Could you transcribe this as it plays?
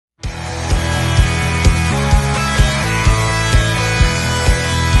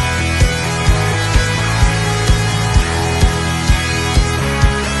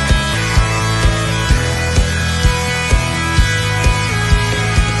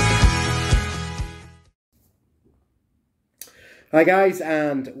Hi guys,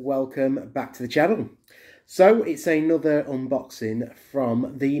 and welcome back to the channel. So it's another unboxing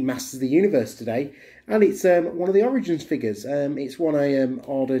from the Masters of the Universe today, and it's one of the Origins figures. It's one I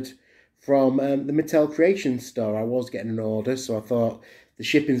ordered from the Mattel Creations store. I was getting an order, so I thought the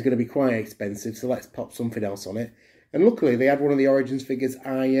shipping's going to be quite expensive, so let's pop something else on it. And luckily they had one of the Origins figures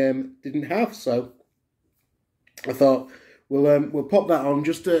I didn't have, so I thought we'll pop that on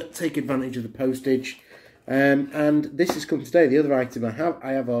just to take advantage of the postage. And this has come today. The other item I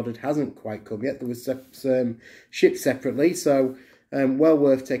have ordered hasn't quite come yet. There was shipped separately, so well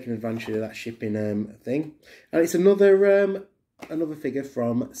worth taking advantage of that shipping thing. And it's another figure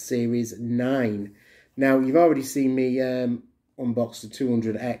from Series 9. Now, you've already seen me unbox the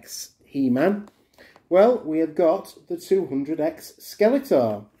 200X He-Man. Well, we have got the 200X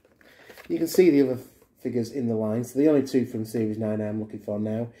Skeletor. You can see the other figures in the line. So the only two from Series 9 I'm looking for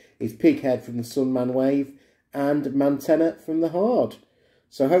now is Pighead from the Sunman Wave and Mantenna from the Horde.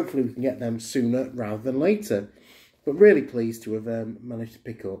 So hopefully we can get them sooner rather than later. But really pleased to have managed to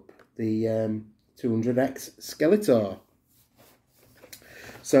pick up the 200X Skeletor.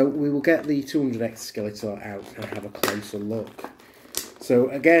 So we will get the 200X Skeletor out and have a closer look. So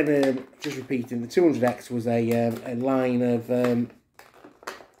again, just repeating, the 200X was a line of a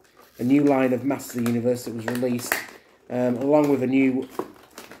new line of Masters of the Universe that was released along with a new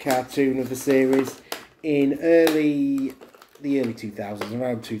cartoon of the series in the early 2000s,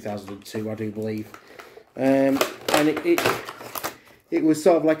 around 2002 I do believe, and it was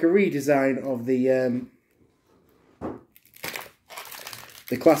sort of like a redesign of the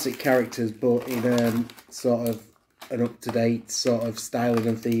classic characters, but in sort of an up-to-date sort of styling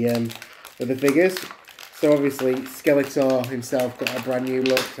of the figures. So obviously Skeletor himself got a brand new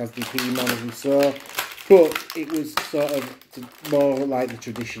look, as did He-Man as we saw, but it was sort of more like the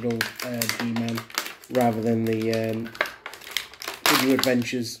traditional He-Man rather than the Figure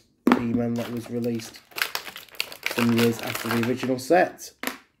Adventures He-Man that was released some years after the original set.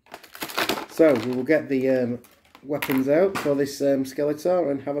 So we will get the weapons out for this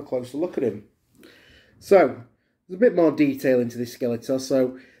Skeletor and have a closer look at him. So there's a bit more detail into this Skeletor.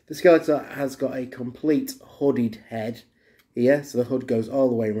 So the Skeletor has got a complete hooded head here, so the hood goes all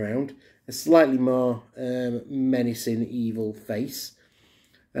the way around. A slightly more menacing, evil face.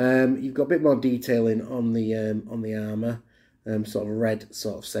 You've got a bit more detailing on the armour, sort of red,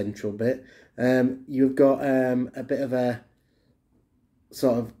 sort of central bit. You've got a bit of a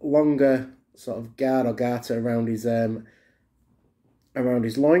sort of longer sort of guard or garter around his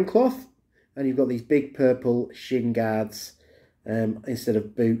loincloth, and you've got these big purple shin guards instead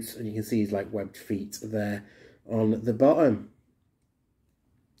of boots, and you can see his like webbed feet there on the bottom.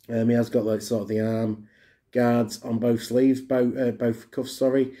 He has got like sort of the arm guards on both sleeves, both cuffs,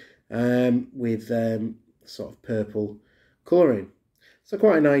 sorry, with sort of purple colouring. So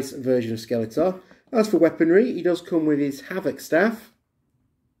quite a nice version of Skeletor. As for weaponry, he does come with his Havoc staff,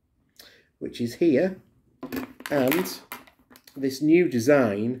 which is here, and this new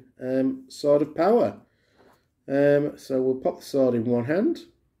design Sword of Power. So we'll pop the sword in one hand,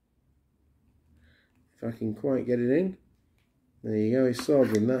 if I can quite get it in. There you go, his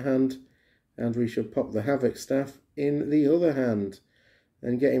sword in that hand, and we shall pop the Havoc staff in the other hand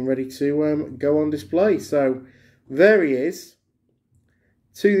and get him ready to go on display. So there he is,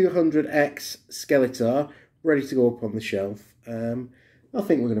 200X Skeletor, ready to go up on the shelf. I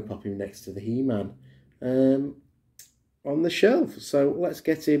think we're going to pop him next to the He-Man on the shelf. So let's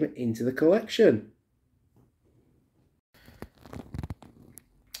get him into the collection.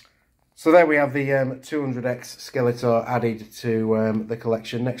 So there we have the 200X Skeletor added to the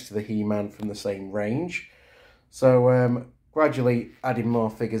collection next to the He-Man from the same range. So gradually adding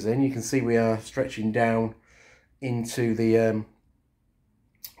more figures in. You can see we are stretching down into the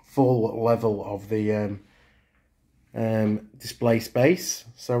full level of the display space.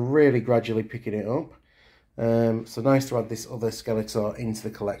 So really gradually picking it up. So nice to add this other Skeletor into the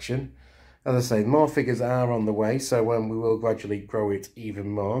collection. As I say, more figures are on the way, so we will gradually grow it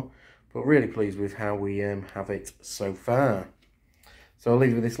even more. But really pleased with how we have it so far. So I'll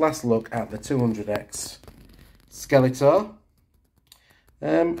leave you with this last look at the 200X Skeletor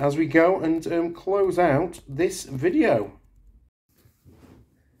as we go and close out this video.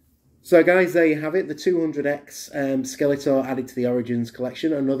 So guys, there you have it, the 200X Skeletor added to the Origins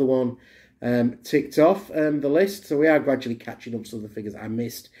collection. Another one ticked off the list. So we are gradually catching up some of the figures I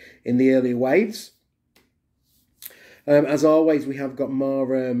missed in the earlier waves. As always, we have got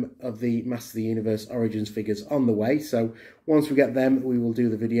more of the Masters of the Universe Origins figures on the way. So once we get them, we will do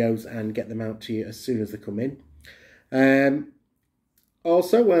the videos and get them out to you as soon as they come in.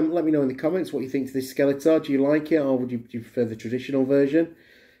 Also, let me know in the comments what you think to this Skeletor. Do you like it, or would you prefer the traditional version?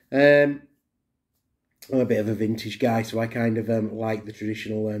 I'm a bit of a vintage guy, so I kind of like the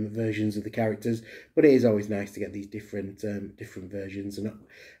traditional versions of the characters. But it is always nice to get these different versions. And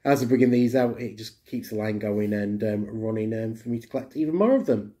as I'm bringing these out, it just keeps the line going and running for me to collect even more of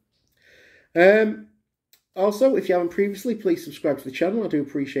them. Also, if you haven't previously, please subscribe to the channel. I do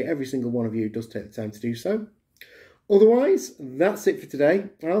appreciate every single one of you who does take the time to do so. Otherwise, that's it for today.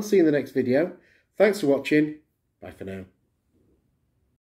 I'll see you in the next video. Thanks for watching. Bye for now.